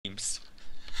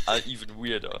are even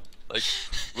weirder. Like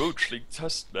Roachling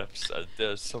test maps, and there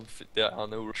are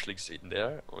no Roachlings in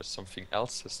there, or something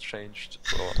else has changed,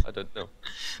 or I don't know.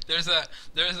 There's a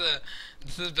this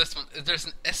is the best one. There's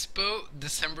an Espo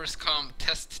December's Com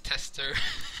test tester.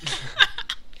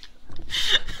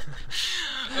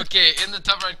 Okay, in the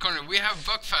top right corner we have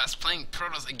Buckfast playing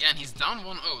Protoss again. He's down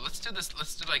 1-0. Let's do this.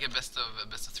 Let's do like a best of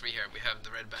 3 here. We have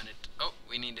the Red Bandit. Oh,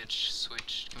 we need to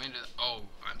switch. Can we do that? Oh,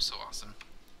 I'm so awesome.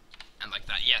 And like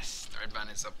that, yes, the Red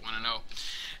Bandit's up 1-0. And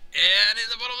in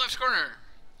the bottom left corner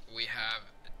we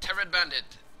have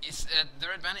tehredbandit. The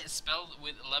Red Bandit is spelled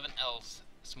with 11 L's,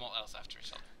 small L's after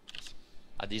each other. Yes.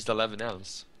 Are these the 11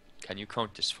 L's? Can you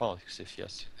count this far? Because if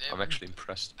yes, I'm actually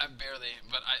impressed. I barely,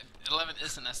 but 11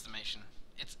 is an estimation.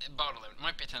 It's about 11. It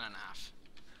might be 10 and a half.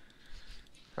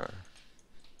 Huh.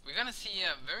 We're gonna see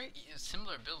a very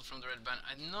similar build from the Red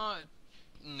Bandit.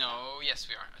 No, yes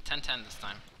we are. 10-10 this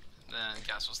time. The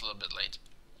gas was a little bit late.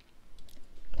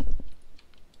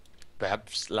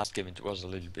 Perhaps last game it was a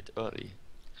little bit early.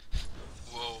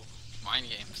 Whoa, mind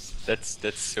games. That's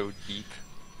so deep.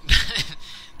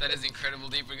 That is incredible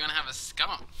deep. We're gonna have a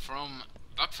scout from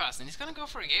Buckfast, and he's gonna go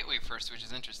for a gateway first, which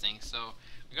is interesting. So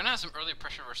we're gonna have some early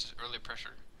pressure versus early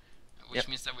pressure, which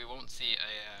means that we won't see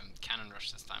a cannon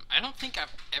rush this time. I don't think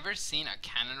I've ever seen a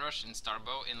cannon rush in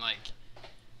Starbow in like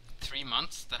 3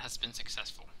 months that has been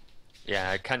successful.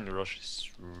 Yeah, cannon rush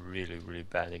is really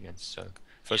bad against Zerg.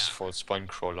 First of all, spine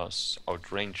crawlers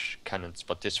outrange cannons,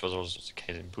 but this was also the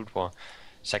case in Brood War.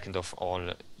 Second of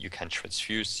all, you can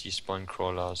transfuse these spine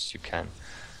crawlers, you can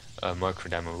micro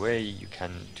them away, you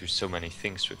can do so many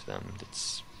things with them.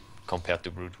 That's compared to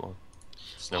Brood War.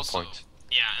 There's no Also, point.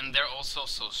 Yeah, and they're also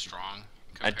so strong.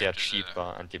 And they're compared to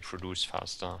cheaper and they produce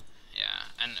faster.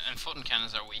 Yeah, and photon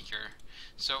cannons are weaker.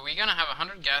 So we're gonna have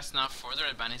 100 gas now for the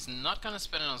Red Band. He's not gonna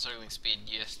spend it on Zergling speed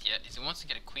just yet. He wants to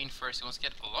get a queen first. He wants to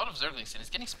get a lot of Zerglings, and he's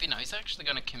getting speed now. He's actually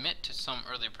gonna commit to some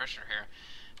early pressure here.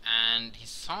 And he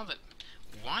saw that.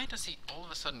 Why does he all of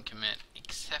a sudden commit?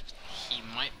 Except he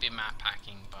might be map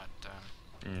hacking, but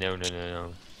No.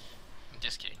 I'm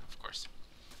just kidding, of course.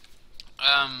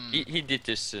 He did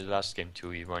this last game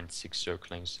too. He won 6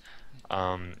 Zerglings.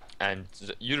 And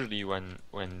usually when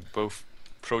both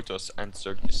Protoss and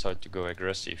Zerg decide to go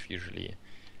aggressive, usually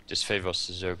this favors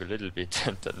the Zerg a little bit,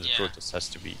 and then the Protoss has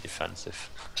to be defensive.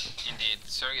 Indeed,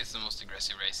 Zerg is the most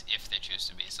aggressive race if they choose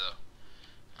to be so.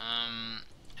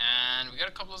 And we got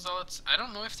a couple of zealots. I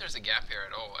don't know if there's a gap here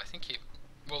at all. I think he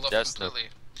rolled off completely.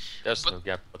 There's no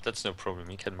gap, but that's no problem.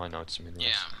 He can mine out some minerals.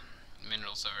 Yeah,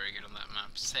 minerals are very good on that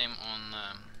map. Same on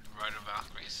Rider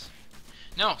Valkyries.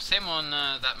 No, same on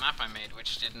that map I made,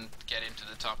 which didn't get into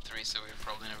the top 3, so we're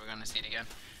probably never going to see it again.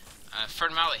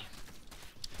 Fern Valley.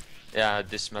 Yeah,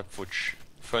 this map, which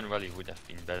Fern Valley would have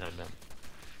been better than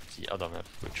the other map,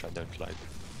 which I don't like.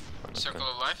 Circle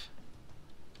of Life?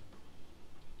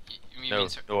 No,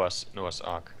 Noah's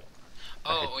Ark.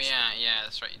 Oh yeah,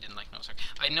 that's right. You didn't like Noah's Ark.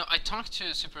 I talked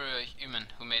to Superhuman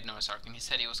who made Noah's Ark, and he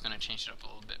said he was going to change it up a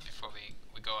little bit before we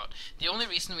go out. The only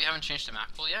reason we haven't changed the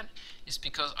map pool yet is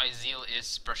because Izeal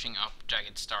is brushing up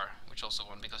Jagged Star, which also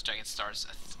won because Jagged Star's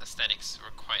aesthetics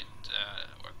were quite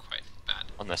bad.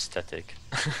 Unaesthetic.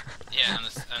 Yeah,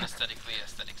 aesthetically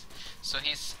aesthetics. So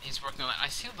he's working on that.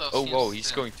 Izeal though. Oh wow,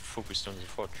 he's going to focus on the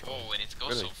fortress. Oh, and it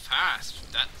goes so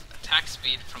fast. That attack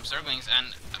speed from Zerglings,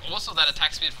 and also that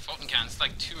attack speed for photon cannons. It's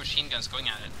like 2 machine guns going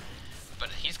at it. But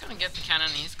he's gonna get the cannon,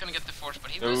 he's gonna get the forge, but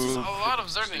he loses a lot of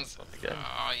Zerglings.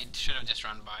 Oh, he should have just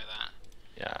run by that.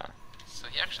 Yeah. So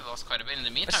he actually lost quite a bit. In the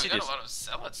meantime, we got a lot of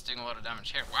zealots doing a lot of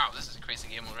damage here. Wow, this is a crazy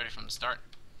game already from the start.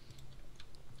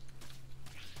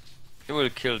 He will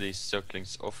kill these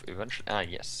Zerglings off eventually. Ah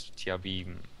yes,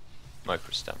 TRB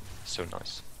microstem. So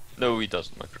nice. No, he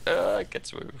doesn't micro.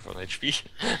 Gets away with 1 HP.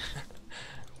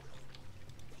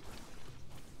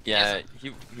 Yeah,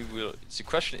 he will. The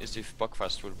question is if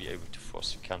Buckfast will be able to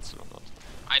force the cancel or not.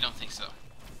 I don't think so.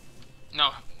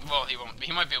 No, well he won't.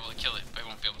 He might be able to kill it, but he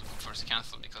won't be able to force the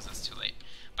cancel because it's too late.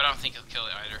 But I don't think he'll kill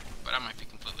it either. But I might be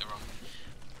completely wrong.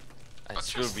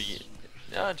 It will be.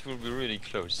 Yeah, it will be really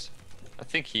close. I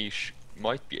think he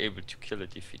might be able to kill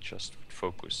it if he just would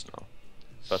focus now.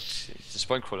 But the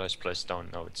spine crawler is placed down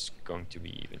now. It's going to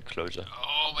be even closer.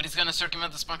 Oh, but he's gonna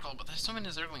circumvent the spine crawler. But there's so many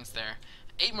Zerglings there.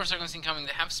 8 more Zerglings incoming,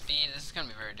 they have speed. This is going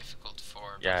to be very difficult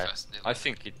for Buckfast to deal with. I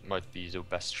think it might be the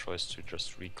best choice to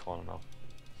just recall now.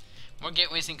 More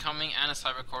gateways incoming and a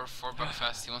cybercore for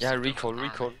Buckfast. He wants yeah, to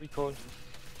recall.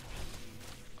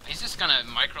 He's just going to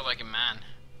micro like a man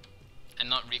and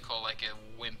not recall like a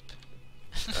wimp.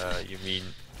 You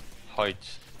mean hide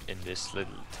in this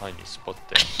little tiny spot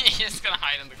there? He's going to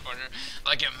hide in the corner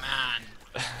like a man.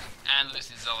 and lose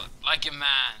his zealot like a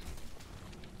man,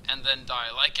 and then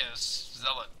die like a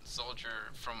zealot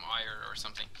soldier from Ire or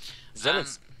something.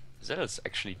 Zealots, zealots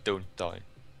actually don't die.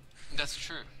 That's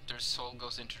true. Their soul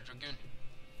goes into Dragoon.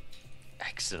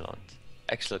 Excellent,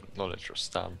 excellent knowledge of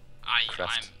Stam. I'm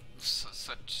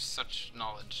such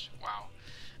knowledge. Wow.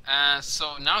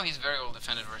 So now he's very well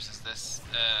defended versus this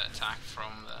attack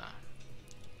from the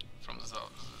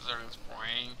Zerling's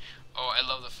Boing. Oh, I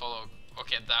love the follow.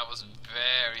 Okay, that was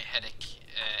very headache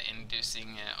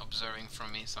inducing observing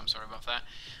from me, so I'm sorry about that.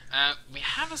 We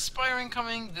have a Spire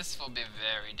incoming. This will be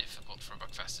very difficult for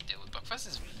Buckfast to deal with. Buckfast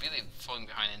is really falling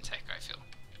behind in tech, I feel.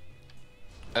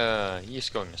 He's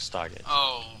going to Stargate.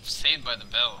 Oh, saved by the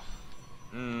bell.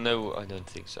 No, I don't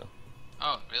think so.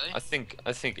 Oh, really? I think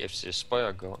if the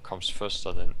Spire comes first,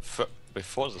 then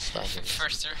before the Stargate.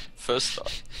 First.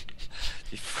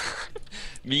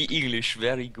 Me English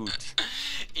very good.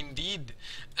 Indeed.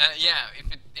 Yeah,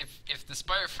 if the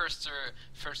Spire first or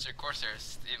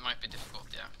Corsairs, it might be difficult.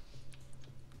 Yeah,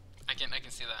 I can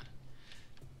see that.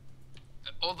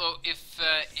 Although if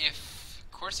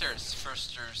Corsairs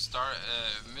first or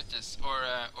Mutus,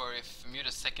 or if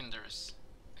Mutus seconders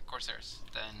Corsairs,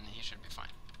 then he should be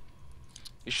fine.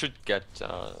 You should get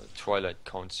Twilight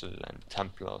Council and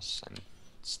Templars and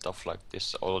stuff like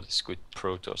this. All this good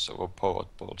Protoss or Powered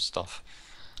Ball stuff.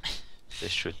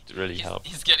 This should really help.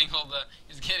 He's getting all the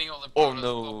Oh Protoss,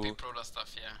 no! OP Protoss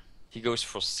stuff. Yeah. He goes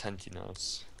for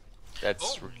Sentinels.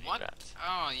 That's really bad.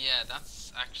 Oh yeah,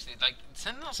 that's actually like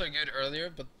Sentinels are good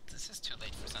earlier, but this is too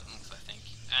late for Sentinels, I think.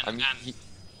 I mean,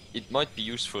 it might be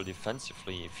useful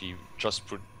defensively if he just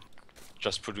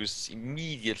produces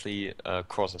immediately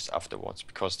Corsairs afterwards,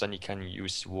 because then he can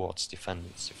use wards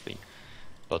defensively.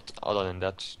 But other than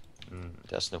that,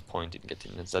 there's no point in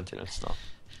getting the Sentinels now.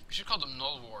 We should call them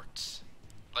null warts.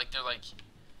 Like they're like,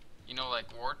 you know,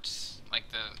 like warts. Like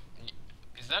the,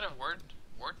 is that a word?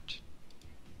 Wart?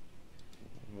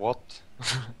 What?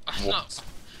 No.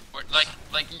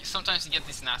 Like sometimes you get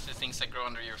these nasty things that grow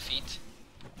under your feet.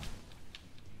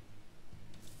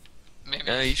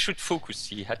 Maybe. You should focus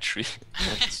the hatchery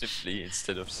simply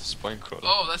instead of the spine crawler.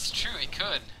 Oh, that's true. He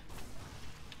could.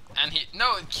 And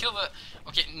kill the.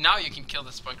 Okay, now you can kill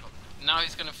the spine crawler. Now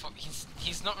he's gonna.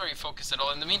 He's not very focused at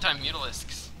all. In the meantime,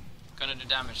 Mutalisk's gonna do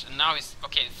damage, and now he's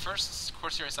okay. First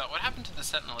Corsair is out. What happened to the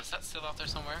Sentinel? Is that still out there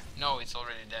somewhere? No, it's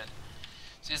already dead.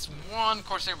 So he's one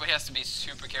Corsair, but he has to be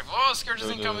super careful. Oh, Scourge is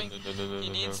incoming. He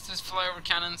needs to fly over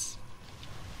cannons.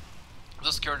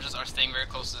 Those Scourges are staying very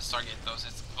close to the Stargate, though. So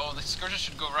the Scourges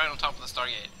should go right on top of the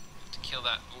Stargate to kill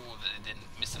that. Ooh, they didn't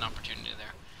miss an opportunity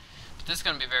there. But this is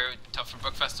gonna be very tough for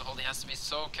Buckfast to hold. He has to be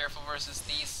so careful versus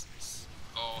these.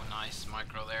 Oh, nice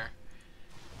micro there.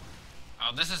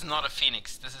 Oh, this is not a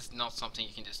Phoenix. This is not something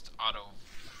you can just auto.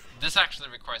 This actually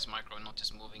requires micro, not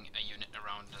just moving a unit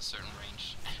around a certain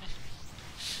range.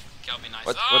 That'll be nice.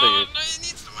 What are you? No, he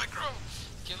needs the micro.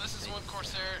 Okay, this is one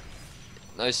Corsair.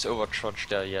 Nice overcharge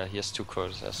there. Yeah, he has two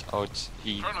Corsairs out.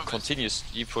 He continues.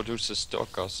 He produces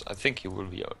Stalkers. I think he will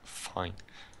be fine.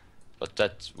 But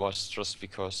that was just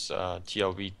because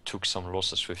TRV took some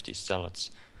losses with these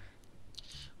Zealots.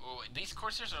 Oh, these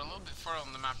Corsairs are a little bit far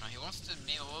on the map now. He wants to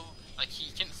be a little like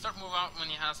he can start move out when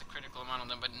he has a critical amount on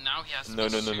them, but now he has to be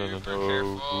super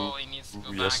careful. He needs to go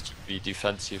back. He has to be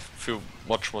defensive. Feel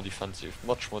much more defensive.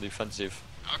 Much more defensive.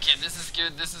 Okay, this is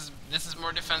good. This is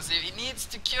more defensive. He needs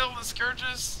to kill the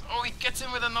Scourges. Oh, he gets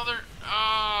in with another.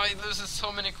 Oh, he loses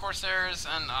so many Corsairs,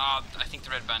 and I think the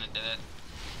Red Bandit did it.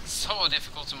 So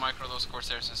difficult to micro those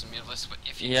Corsairs as a Mutalisk, but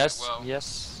if you do it well.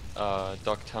 Yes,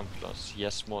 Dark Templars.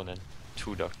 Yes, more than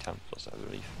 2 Dark Templars, I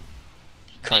believe.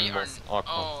 Kind of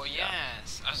Archon. Oh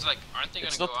yes, I was like, aren't they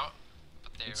gonna go out?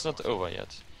 But it's not over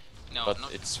yet. No, but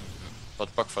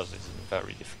but Buckfast is in a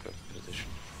very difficult position.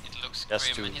 It looks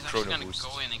grim, and he's actually gonna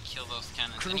go in and kill those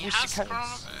cannons. And he has Chrono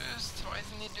Boost. Why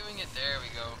isn't he doing it? There we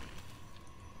go.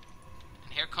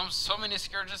 And here comes so many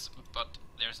Scourges, but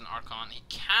there's an Archon. He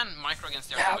can micro against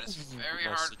the Archon, but it's very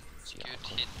hard.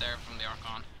 Good hit there from the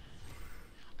Archon.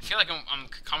 I feel like I'm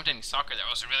commentating soccer there. That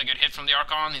was a really good hit from the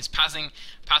Archon. He's passing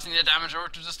the damage over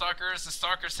to the Stalkers. The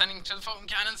Stalkers sending to the Photon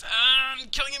Cannons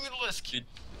and killing a Mutalisk.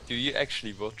 Do you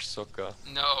actually watch soccer?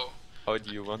 No. How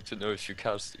do you want to know if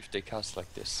they cast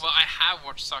like this? Well, I have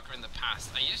watched soccer in the past.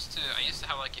 I used to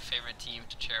have like a favorite team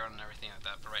to cheer on and everything like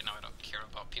that. But right now I don't care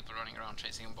about people running around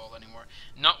chasing a ball anymore.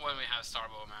 Not when we have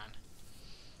Starbow, man.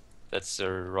 That's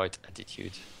the right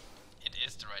attitude. It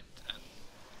is the right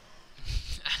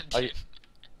attitude.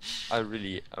 I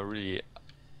really,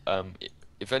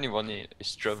 if anyone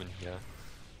is German here,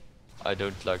 I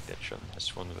don't like that German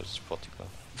has won versus Portugal.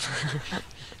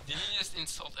 Did you just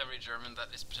insult every German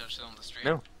that is potentially on the stream?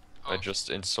 No, Oh, I just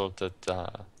insulted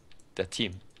their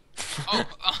team. oh,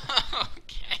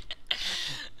 okay.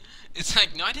 It's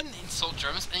like, no, I didn't insult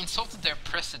Germans. I insulted their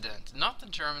president, not the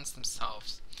Germans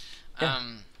themselves. Yeah.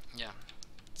 Yeah.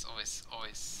 It's always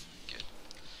good.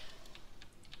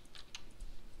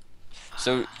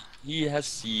 So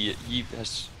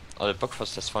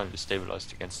Buckfast has finally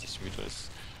stabilized against these mutants.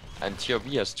 And here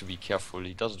he has to be careful.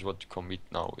 He doesn't want to commit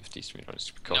now with these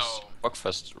mutants because No.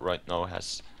 Buckfast right now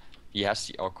has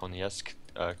the Archon, he has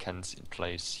cannons in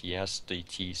place, he has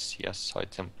DTs, he has High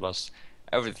Templars,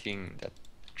 everything that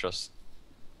just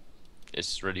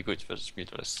is really good versus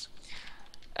mutants.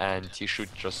 And he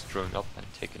should just drone up and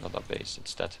take another base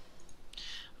instead.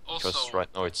 Also, Because right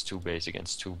now it's 2 base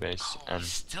against 2 base, and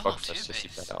he's still on Buckfast 2 is base.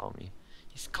 the better army.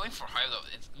 He's going for high though.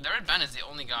 The Red Band is the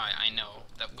only guy I know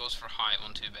that goes for high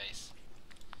on 2 base.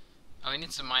 Oh, he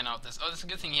needs to mine out this. Oh, it's a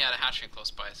good thing he had a hatchery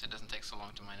close by, so it doesn't take so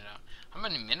long to mine it out. How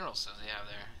many minerals does he have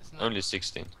there? Isn't that... Only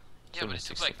 16. Yeah, only but it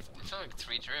took 16. like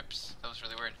 3 trips. That was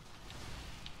really weird.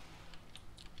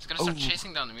 He's gonna start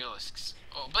chasing down the Mulisks.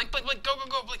 Oh, Blink, go,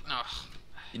 Blink! No.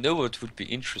 You know what would be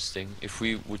interesting if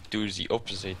we would do the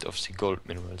opposite of the gold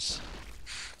minerals,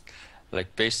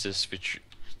 like bases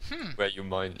where you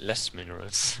mine less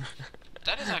minerals.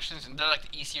 That is actually, they're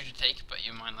like easier to take, but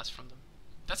you mine less from them.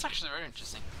 That's actually very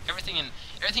interesting. Everything in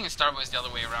Starboy is the other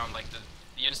way around. Like the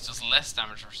units does less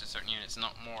damage versus certain units,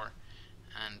 not more.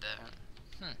 And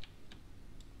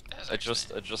that is I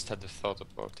just had the thought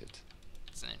about it.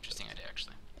 It's an interesting idea,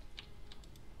 actually.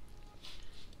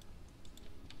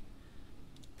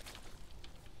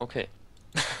 Okay.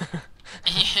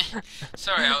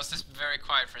 Sorry, I was just very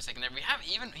quiet for a second there. We have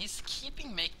he's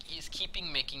keeping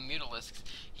making Mutalisks.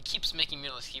 He keeps making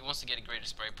Mutalisks. He wants to get a Greater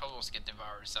Spire. He probably wants to get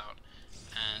Devourers out,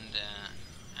 and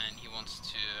he wants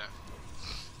to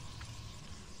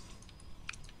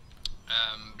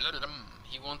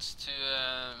he wants to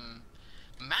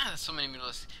man, there's so many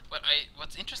Mutalisks.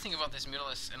 What's interesting about this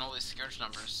Mutalisk and all these Scourge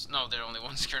numbers, no, they're only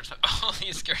one Scourge, all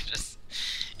these Scourges,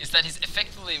 is that he's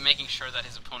effectively making sure that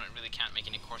his opponent really can't make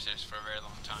any Corsairs for a very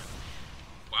long time.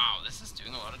 Wow, this is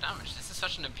doing a lot of damage. This is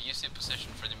such an abusive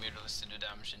position for the Mutalisk to do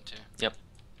damage into. Yep.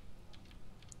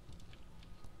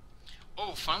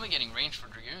 Oh, finally getting range for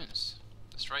Dragoons.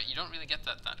 That's right, you don't really get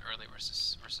that early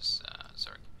versus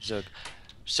Zerg. Zerg.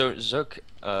 So Zerg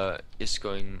is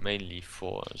going mainly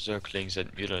for Zerglings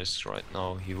and Mutalisks right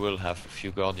now. He will have a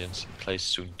few Guardians in place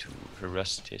soon to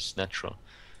harass his natural.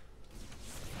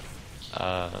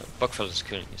 Buckfast is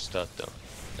killing his stud though.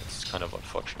 That's kind of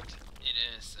unfortunate. It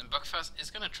is, and Buckfast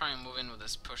is gonna try and move in with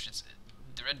this push.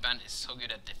 The Red Band is so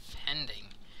good at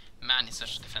defending. Man, he's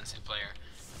such a defensive player.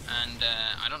 And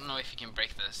I don't know if he can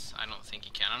break this. I don't think he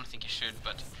can. I don't think he should,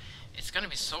 but it's gonna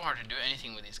be so hard to do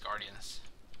anything with these Guardians.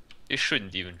 You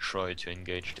shouldn't even try to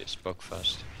engage this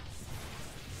Buckfast.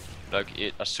 Like,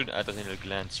 as soon as Adrenal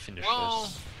Glands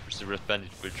finishes, the Red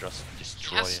Bandit will just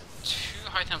destroy he has it. 2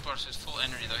 High Templars with full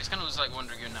energy though. He's gonna lose like 1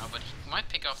 Dragoon now, but he might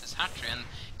pick off this hatchery, and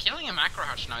killing a macro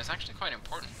hatch now is actually quite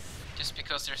important. Just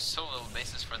because there's so little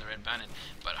bases for the Red Bandit.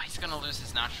 But he's gonna lose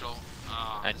his natural.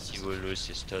 And he will lose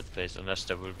his 3rd base unless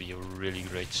there will be a really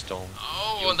great storm.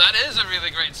 Oh, well, that is a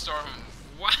really great storm.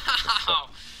 Wow!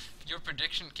 Your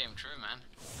prediction came true, man.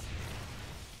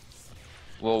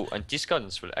 Whoa, and these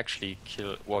Guardians will actually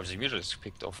kill. Well, the Mutalisks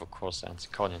picked off, of course, and the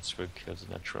Guardians will kill the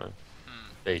natural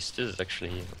base. This is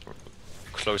actually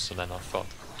closer than I thought.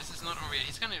 This is not over yet.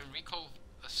 He's gonna recall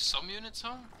some units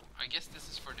home. I guess this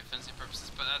is for defensive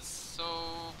purposes, but that's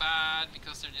so bad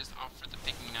because they're just off for the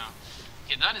picking now.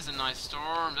 Okay, that is a nice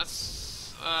storm.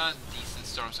 That's decent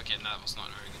storms. Okay, that was not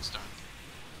a very good storm.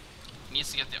 He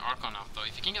needs to get the Archon out though.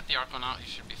 If he can get the Archon out, he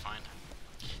should be fine.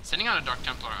 Sending out a Dark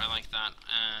Templar, I like that.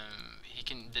 He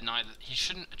can deny that. He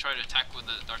shouldn't try to attack with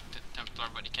the Dark Templar,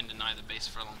 but he can deny the base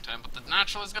for a long time. But the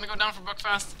natural is gonna go down for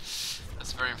Buckfast.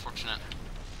 That's very unfortunate.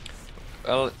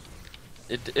 Well,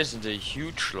 it isn't a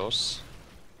huge loss.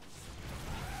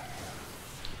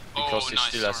 Because he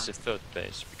still has the 3rd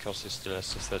base. Because he still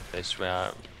has the 3rd base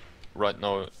where right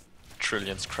now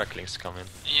Trillions Cracklings come in.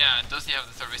 Yeah, does he have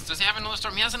the 3rd base? Does he have another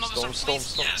storm? He has another storm,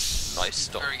 please! Yes! Nice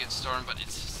storm. Very good storm, but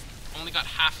it's only got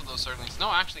half of those Zerglings.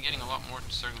 No, actually getting a lot more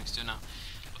Zerglings too now.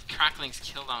 But Cracklings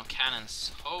kill down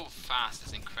cannons so fast,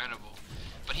 it's incredible.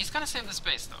 But he's gonna save this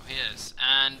base though, he is.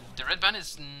 And the Red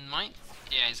Bandit might...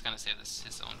 Yeah, he's gonna save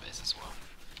his own base as well.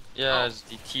 Yeah,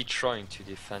 the T trying to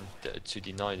defend, to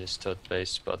deny this 3rd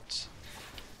base, but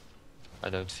I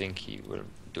don't think he will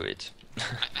do it.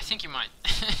 I think he might.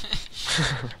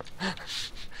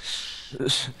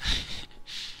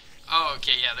 Oh,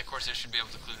 okay, yeah, the Corsairs should be able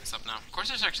to clear this up now.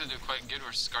 Corsairs actually do quite good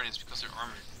versus Guardians because they're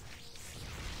armored.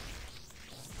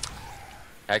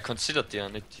 I considered they are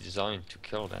not designed to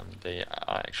kill them. They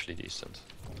are actually decent.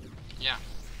 Yeah.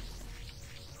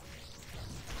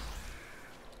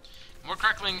 More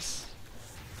cracklings.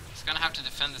 He's gonna have to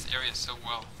defend this area so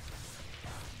well.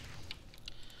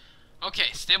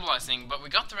 Okay, stabilizing, but we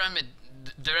got the Ramid,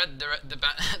 the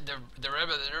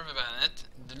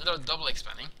double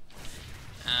expanding.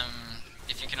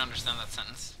 If you can understand that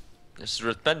sentence. This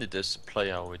Red Bandit is a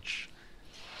player which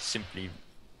simply,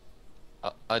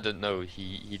 I don't know,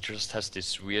 he just has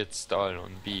this weird style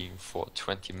on being for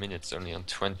 20 minutes only on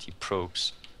 20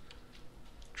 probes.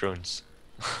 Drones.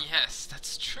 Yes,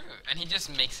 that's true. And he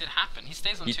just makes it happen. He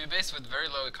stays on 2 base with very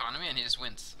low economy and he just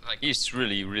wins. Like, he's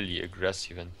really, really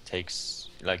aggressive and takes,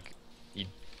 like, he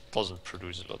doesn't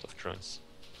produce a lot of drones.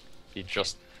 He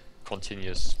just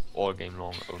continues all game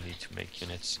long only to make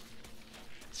units.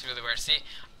 It's really weird. See,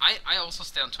 I also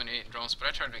stay on 28 drones, but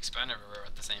I try to expand everywhere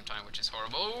at the same time, which is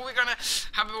horrible. Oh, we're gonna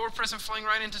have a War Present flying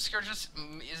right into Scourges.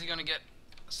 Is he gonna get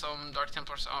some Dark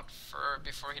Templars out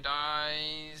before he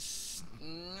dies?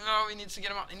 No, he needs to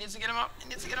get him up. He needs to get him up. He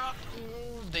needs to get him up.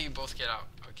 Ooh, they both get out.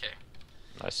 Okay.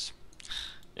 Nice.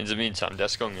 In the meantime,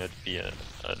 there's going to be an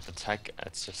attack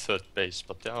at the 3rd base,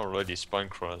 but there are already spine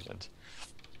crawlers and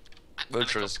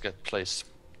vultures get placed.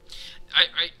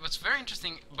 What's very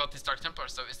interesting about these Dark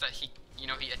Templars though is that he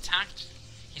attacked,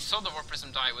 he saw the War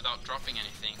Prism die without dropping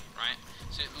anything, right?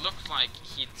 So it looked like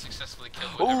he'd successfully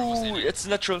killed whatever was in it. It's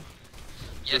natural.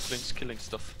 Yes. Jugglings killing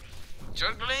stuff.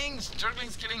 Jugglings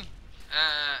killing.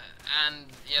 And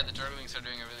yeah, the Jugglings are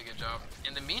doing a really good job.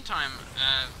 In the meantime,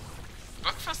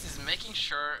 Buckfast is making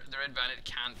sure the Red Bandit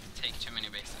can't take too many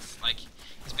bases. Like,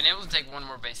 he's been able to take one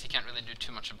more base, he can't really do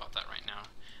too much about that right now.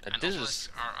 And this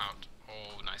are out.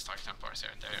 Oh, nice Dark Templars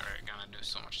here. They are gonna do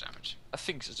so much damage. I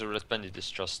think the Red Bandit is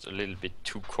just a little bit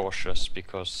too cautious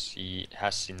because he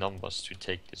has the numbers to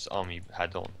take this army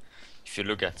head on. If you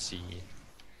look at the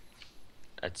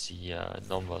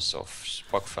numbers of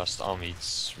Buckfast army,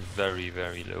 it's very,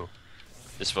 very low.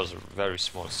 This was a very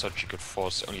small surgical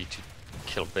force only to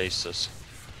kill bases,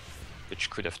 which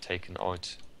could have taken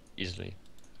out easily.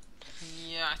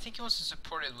 Yeah, I think he wants to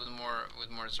support it with more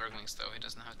Zerglings though. He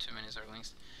doesn't have too many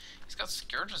Zerglings. He's got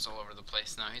Scourges all over the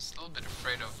place now. He's a little bit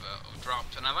afraid of drop.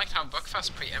 And I liked how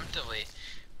Buckfast preemptively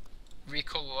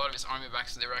recalled a lot of his army back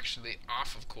so they were actually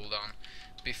off of cooldown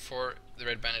before the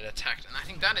Red Bandit attacked. And I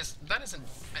think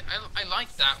I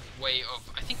like that way of,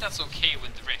 I think that's okay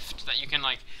with the Rift, that you can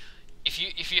like, if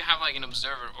you have like an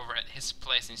observer over at his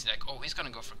place and he's like, oh, he's gonna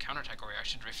go for counterattack, or I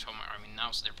should rift home my army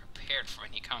now so they're prepared for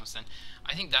when he comes, then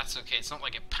I think that's okay. It's not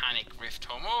like a panic rift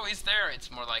home, oh, he's there. It's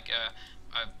more like a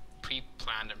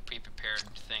pre-planned and pre-prepared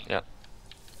thing. Yeah.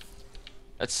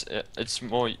 It's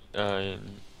more,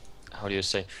 how do you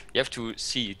say, you have to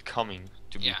see it coming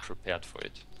to be prepared for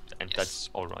it, and that's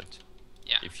alright.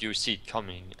 Yeah. If you see it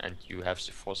coming and you have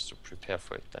the force to prepare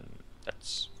for it, then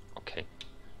that's okay.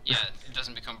 Yeah, it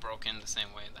doesn't become broken the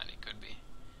same way that it could be.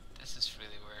 This is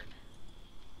really weird.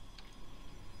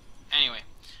 Anyway,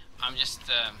 I just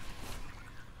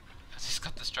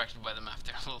got distracted by the map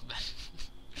there a little bit.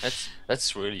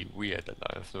 That's really weird, and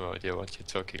I have no idea what you're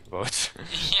talking about.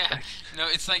 Yeah, no,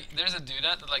 it's like there's a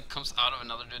doodad that like comes out of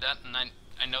another doodad, and I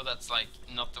know that's like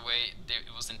not the way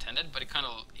it was intended, but it kind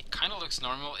of looks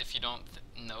normal if you don't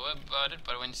know about it.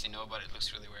 But when you know about it, it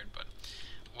looks really weird. But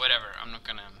whatever, I'm not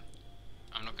gonna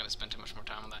spend too much more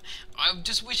time on that. I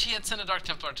just wish he had sent a Dark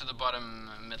Templar to the bottom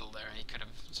middle there. He could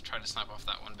have tried to snipe off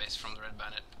that one base from the Red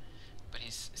Bandit, but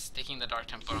he's sticking the Dark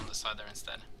Templar on the side there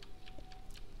instead.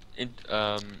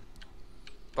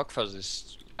 Buckfast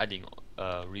is adding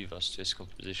Reavers to his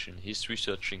composition. He's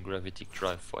researching Gravitic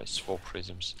Drive for his 4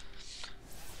 prisms.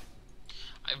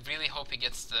 I really hope he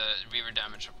gets the Reaver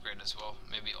damage upgrade as well.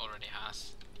 Maybe he already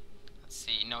has. Let's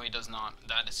see. No, he does not.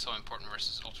 That is so important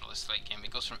versus Ultralisk late game.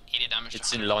 It goes from 80 damage to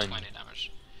 120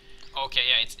 damage. Okay,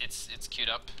 yeah, it's queued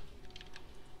up.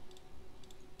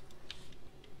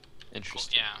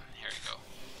 Interesting. Cool. Yeah, here we go.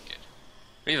 Good.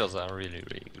 Reavers are a really,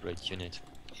 really great unit.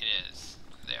 It is.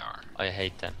 They are. I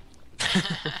hate them.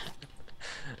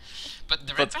 But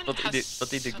the Red Bandit has...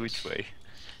 But in a good way.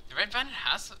 The Red Bandit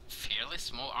has a fairly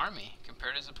small army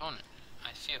compared to his opponent,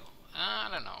 I feel. I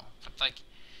don't know. But like,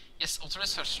 yes,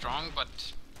 Ultralisks are strong,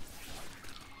 but...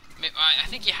 I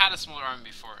think he had a smaller army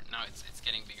before. Now it's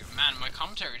getting bigger. Man, my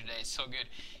commentary today is so good.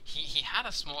 He had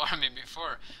a small army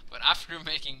before, but after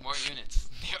making more units,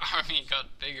 the army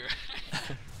got bigger.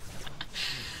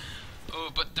 Oh,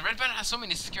 but the Red Bandit has so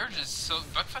many scourges, so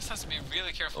Buckfast has to be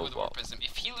really careful with the War wow. Prism.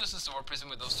 If he loses the War Prism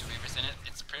with those two Reavers in it,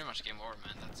 it's pretty much game over,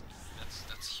 man.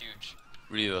 That's huge.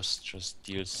 Reavers just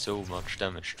deal so much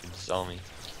damage to this army.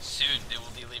 Soon they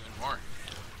will deal even more.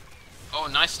 Oh,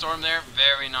 nice storm there.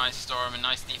 Very nice storm and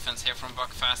nice defense here from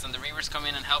Buckfast. And the Reavers come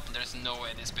in and help, and there's no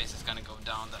way this base is gonna go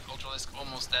down. That Ultralisk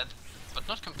almost dead, but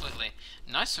not completely.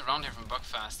 Nice surround here from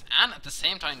Buckfast. And at the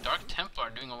same time, Dark Templar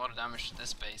doing a lot of damage to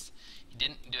this base. He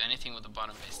didn't do anything with the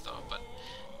bottom base though, but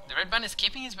the Red Band is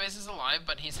keeping his bases alive,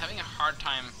 but he's having a hard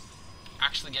time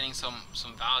actually getting some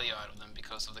value out of them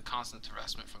because of the constant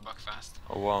harassment from Buckfast.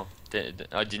 Oh wow,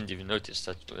 I didn't even notice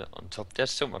that on top.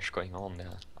 There's so much going on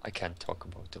there. I can't talk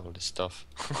about all this stuff.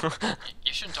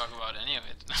 You shouldn't talk about any of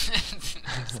it.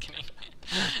 I'm just kidding.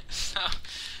 So,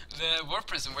 the War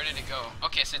Prism, where did it go?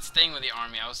 Okay, so it's staying with the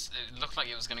army. It looked like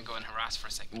it was gonna go and harass for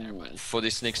a second there, but... For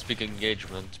this next big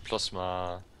engagement,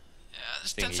 Plasma...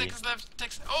 There's 10 seconds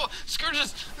left. Oh,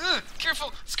 Scourges!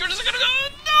 Careful! Scourges are gonna go!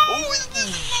 No! This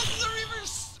is lost the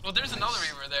Reavers! Well, there's another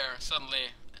Reaver there,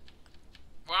 suddenly.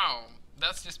 Wow,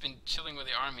 that's just been chilling with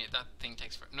the army. That thing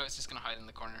takes for... No, it's just gonna hide in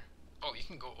the corner. Oh, you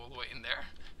can go all the way in there?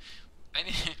 I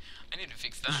need to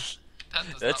fix that. That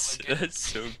does not look good. That's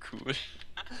so cool.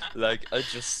 Like, I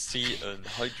just see a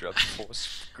Hydra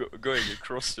force going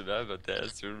across the map, and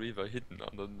there's a Reaver hidden.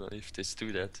 I don't know if they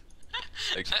do that.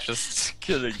 Like, just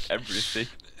killing everything.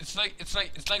 It's like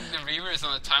the Reaver is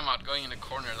on a timeout going in the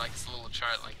corner like it's a little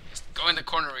child. Like, just go in the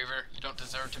corner, Reaver. You don't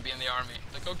deserve to be in the army.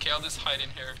 Like, okay, I'll just hide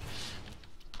in here.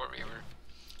 Poor Reaver.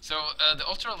 So, the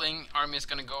Ultraling army is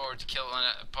gonna go over to kill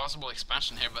a possible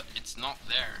expansion here, but it's not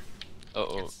there.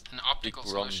 Uh-oh. It's an optical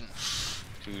solution.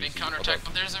 Big the counterattack,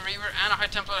 but there's a Reaver and a High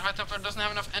Templar. The High Templar doesn't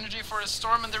have enough energy for his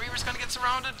storm, and the Reaver's gonna get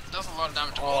surrounded. Does a lot of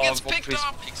damage. Oh, gets picked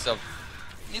up! Picks up.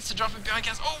 Needs to drop it behind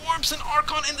cast. Oh, Warps and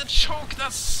Archon in the choke!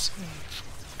 That's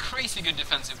crazy good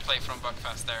defensive play from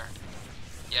Buckfast there.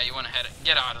 Yeah, you wanna head it.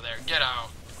 Get out of there. Get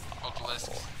out. Ultralisk.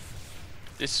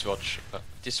 This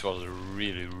was a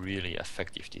really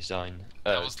effective design.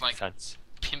 That was like defense.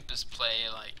 pimpest play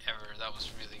like ever. That was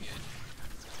really good.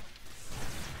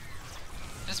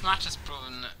 This match has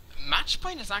proven...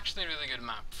 Matchpoint is actually a really good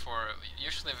map for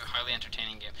usually a highly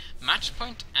entertaining game.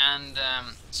 Matchpoint and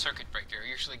Circuit Breaker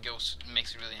usually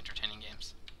makes really entertaining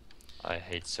games. I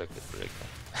hate Circuit Breaker.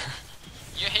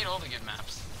 You hate all the good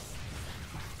maps.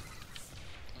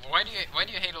 Why do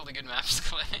you hate all the good maps,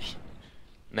 Kalevi?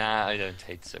 Nah, I don't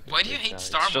hate Circuit Breaker. Why do you hate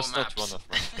Starbow It's just maps? not one of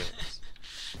my favorites.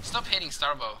 Stop hating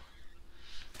Starbow.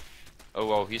 Oh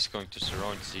wow, he's going to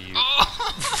surround you.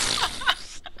 Oh!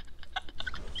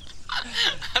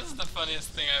 That's the funniest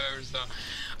thing I've ever saw.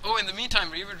 Oh, in the meantime,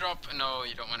 Reaver drop. No,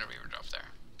 you don't want a Reaver drop there.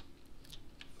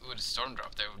 Ooh, the Storm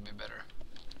drop there would be better.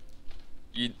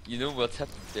 You know what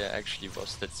happened there actually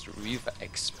was that the Reaver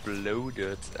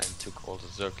exploded and took all the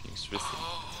Zerglings with him.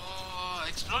 Oh,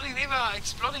 exploding Reaver!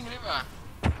 Exploding Reaver!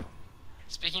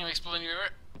 Speaking of exploding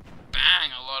Reaver,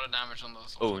 bang! A lot of damage on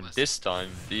those. Oh, and this time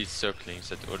these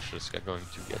Zerglings at Ultralisk are going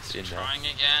to get in there. Trying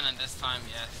again, and this time,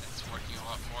 yes, it's working a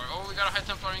lot more. Oh, we got a High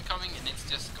Templar incoming, and it's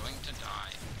just going to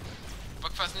die.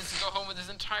 Buckfast needs to go home with his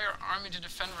entire army to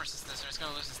defend versus this, or he's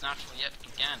going to lose his natural yet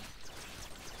again.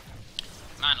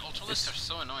 Man, Ultralisks are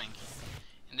so annoying.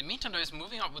 In the meantime, though, he's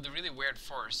moving up with a really weird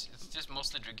force. It's just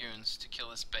mostly Dragoons to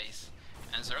kill this base,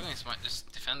 and Zerglings might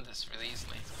just defend this really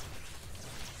easily.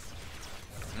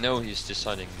 No, he's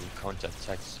deciding to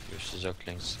counter-attack with the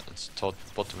Zerglings. It's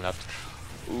bottom left.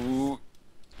 Ooh.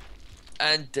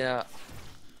 And there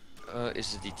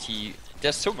is a DT.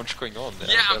 There's so much going on there.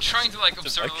 Yeah, I'm trying to like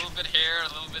observe a little bit here,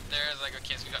 a little bit there. It's like,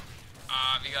 okay, so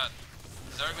we got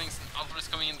Zerglings and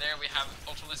Ultralisk coming in there. We have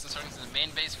Ultralisk and Zerglings in the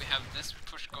main base. We have this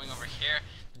push going over here.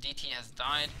 DT has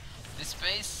died. This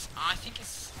base, I think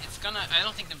it's gonna. I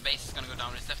don't think the base is gonna go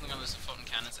down. It's definitely gonna lose the floating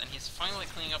cannons, and he's finally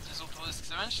cleaning up his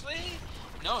Ultralisks eventually.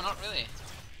 No, not really.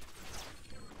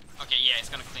 Okay, yeah, he's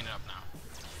gonna clean it up now.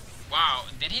 Wow,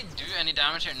 did he do any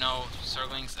damage here? No,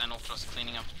 Zerglings and Ultras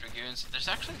cleaning up the Dragoons. There's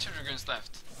actually 2 Dragoons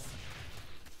left.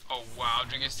 Oh wow,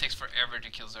 Dragoons takes forever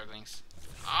to kill Zerglings.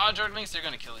 Ah, Zerglings, they're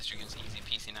gonna kill these Dragoons easy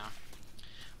peasy now.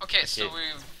 Okay, so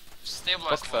we've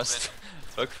stabilized a little bit.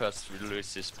 Buckfast will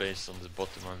lose his base on the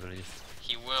bottom, I believe.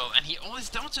 He will, and he is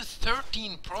down to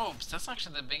 13 probes. That's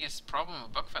actually the biggest problem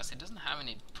with Buckfast. He doesn't have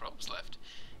any probes left.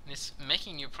 And he's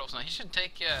making new probes now. He should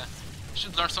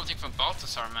should learn something from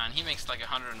Balthasar, man. He makes like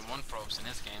 101 probes in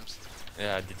his games.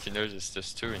 Yeah, did you notice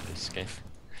there's 2 in this game?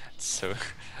 It's so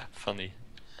funny.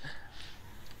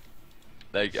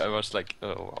 Like, I was like,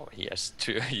 oh wow, he has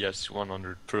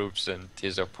 100 probes and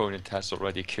his opponent has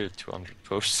already killed 200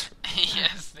 probes.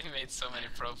 Yes, they made so many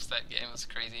probes that game. It was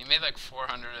crazy. He made like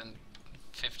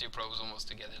 450 50 probes almost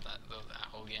together that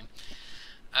whole game.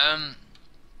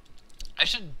 I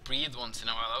should breathe once in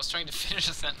a while. I was trying to finish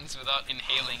a sentence without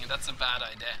inhaling, and that's a bad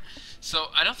idea.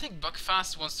 So I don't think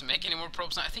Buckfast wants to make any more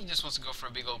probes. I think he just wants to go for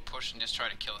a big old push and just try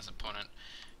to kill his opponent.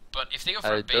 But if they go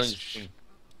for a base...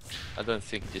 I don't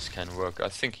think this can work. I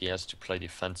think he has to play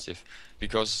defensive,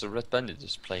 because the Red Bandit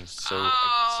is playing so...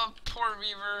 Oh, poor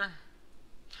Reaver.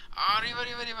 Ah, Reaver.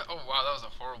 Oh wow, that was a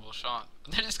horrible shot.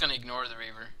 They're just gonna ignore the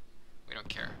Reaver. We don't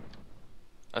care.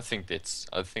 I think the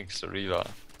Reaver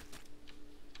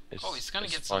is, he's gonna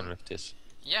get fine some... with this.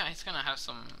 Yeah, he's gonna have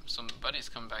some buddies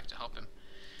come back to help him.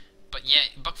 But yeah,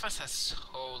 Buckfast has so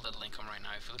little income right now.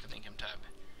 If you look at the income tab,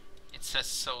 it says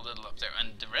so little up there,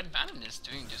 and the Red Bandit is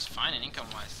doing just fine in income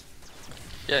wise.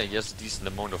 Yeah, he has a decent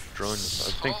amount of drones.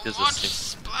 I think this much is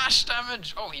splash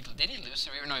damage. Oh, did he lose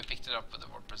the Reaver? No, he picked it up with the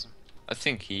Warp Prism. I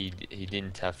think he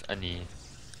didn't have any.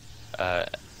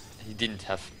 He didn't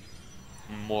have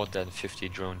more than 50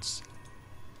 drones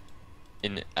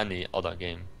in any other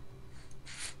game.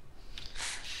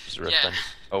 Yeah.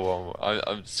 Oh wow,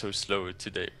 I'm so slow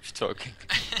today talking.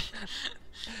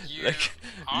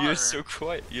 You're so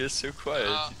quiet. You're so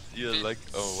quiet. You're like,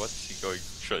 oh, what's he going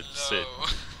to try to say?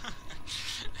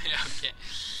 Yeah, okay.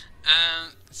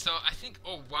 So I think,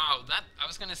 oh wow, I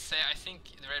was gonna say, I think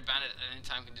the Red Bandit at any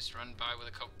time can just run by with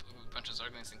a bunch of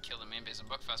Zerglings and kill the main base of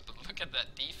Buckfast, but look at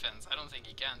that defense. I don't think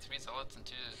he can. 3 Zealots and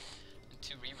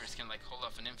two Reavers can like hold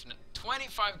off an infinite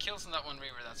 25 kills on that one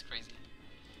Reaver. That's crazy.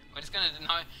 But he's gonna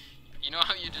deny. You know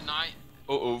how you deny?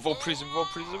 Warp Prism.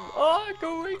 Ah,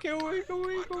 go away.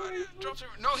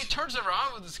 No, he turns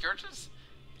around with the Scourges.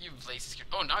 You lazy Scourge.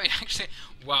 Oh, now he actually...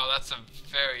 Wow, that's a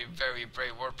very, very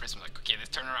brave Warp Prism. Like, okay, let's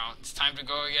turn around. It's time to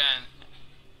go again.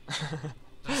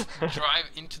 Let's drive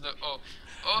into the... Oh,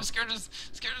 Scourges.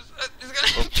 He's gonna...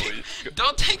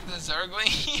 Don't take the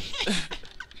Zergling.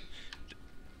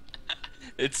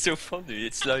 It's so funny.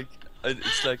 It's like...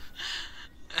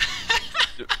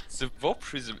 The Warp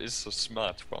Prism is so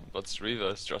smart one, but Reaver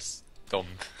is just dumb.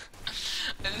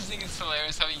 I just think it's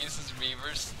hilarious how he uses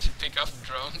Reavers to pick up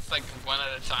drones, like one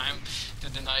at a time,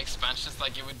 to deny expansions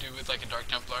like you would do with like a Dark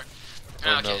Templar.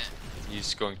 Oh okay. No,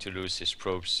 he's going to lose his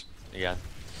probes again.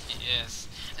 He is.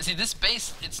 And see, this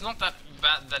base, it's not that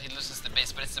bad that he loses the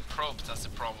base, but it's the probes that's the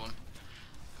problem.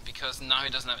 Because now he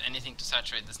doesn't have anything to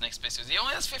saturate this next base. He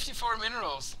only has 54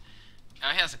 minerals. He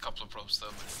has a couple of probes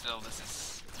though, but still, this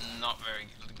is not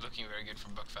looking very good for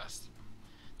Buckfast.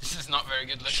 This is not very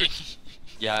good looking.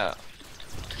 Yeah,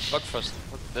 Buckfast.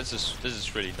 This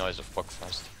is really nice of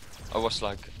Buckfast. I was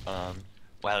like,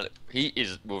 well, he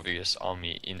isn't moving his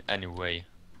army in any way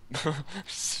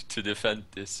to defend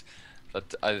this,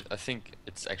 but I think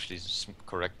it's actually some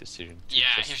correct decision. Yeah,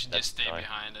 he should just stay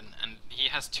behind, and he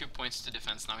has 2 points to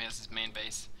defense now. He has his main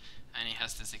base, and he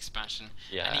has this expansion.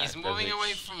 Yeah, and he's moving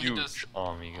away from huge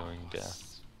army going there.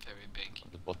 Very big.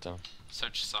 At the bottom.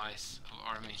 Such size of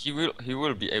army. He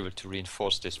will be able to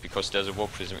reinforce this because there's a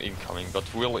Warp Prism incoming,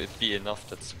 but will it be enough?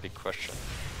 That's a big question.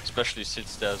 Especially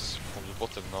since there's from the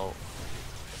bottom now.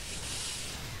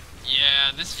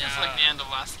 Yeah, this feels like the end of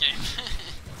last game.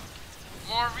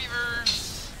 More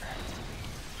Reavers!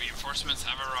 Reinforcements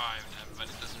have arrived, but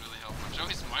it doesn't really help much. Oh,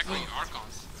 he's microing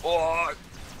Archons. Oh,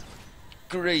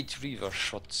 great Reaver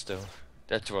shots though.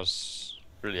 That was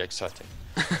really exciting.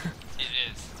 It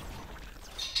is.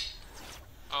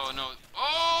 Oh no.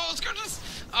 Oh, Scourges!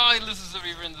 Oh, he loses the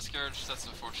Reaver in the Scourge. That's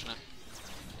unfortunate.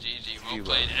 GG, well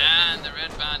played. And the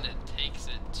Red Bandit takes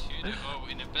it to the... Oh,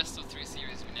 in a best of 3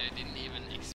 series, we didn't even expect